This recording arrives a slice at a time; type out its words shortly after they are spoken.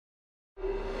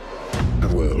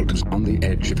world is on the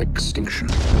edge of extinction.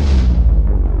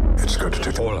 It's good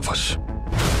to all of us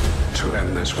to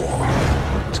end this war.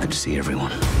 It's good to see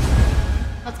everyone.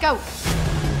 Let's go.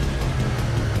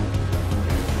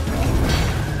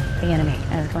 The enemy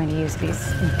is going to use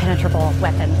these impenetrable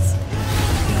weapons.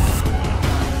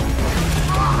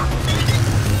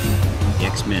 The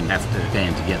X-Men have to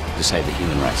band together to save the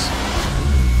human race.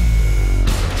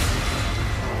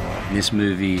 In this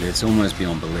movie, it's almost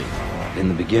beyond belief. In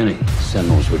the beginning,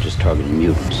 Sentinels were just targeting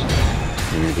mutants.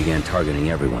 And they began targeting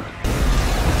everyone.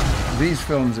 These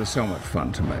films are so much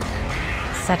fun to make.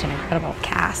 Such an incredible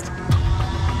cast.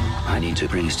 I need to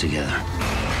bring us together.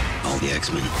 All the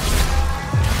X-Men.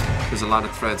 There's a lot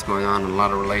of threads going on and a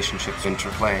lot of relationships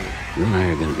interplaying. You and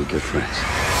I are going to be good friends.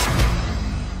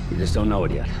 You just don't know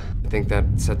it yet. I think that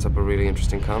sets up a really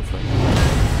interesting conflict.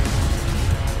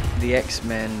 The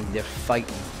X-Men, they're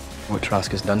fighting what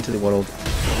Trask has done to the world.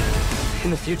 In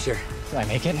the future, do I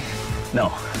make it? No.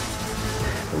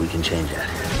 But we can change that.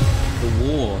 The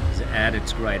war is at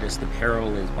its greatest. The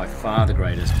peril is by far the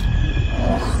greatest.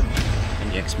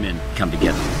 And the X-Men come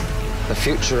together. The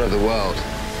future of the world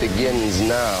begins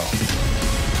now.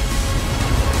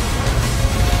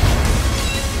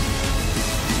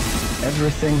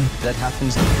 Everything that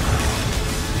happens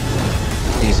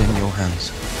is in your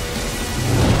hands.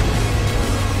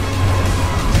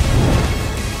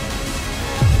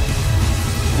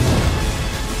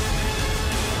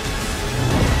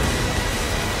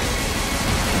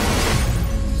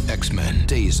 X-Men: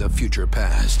 Days of Future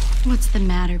Past. What's the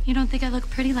matter? You don't think I look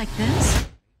pretty like this?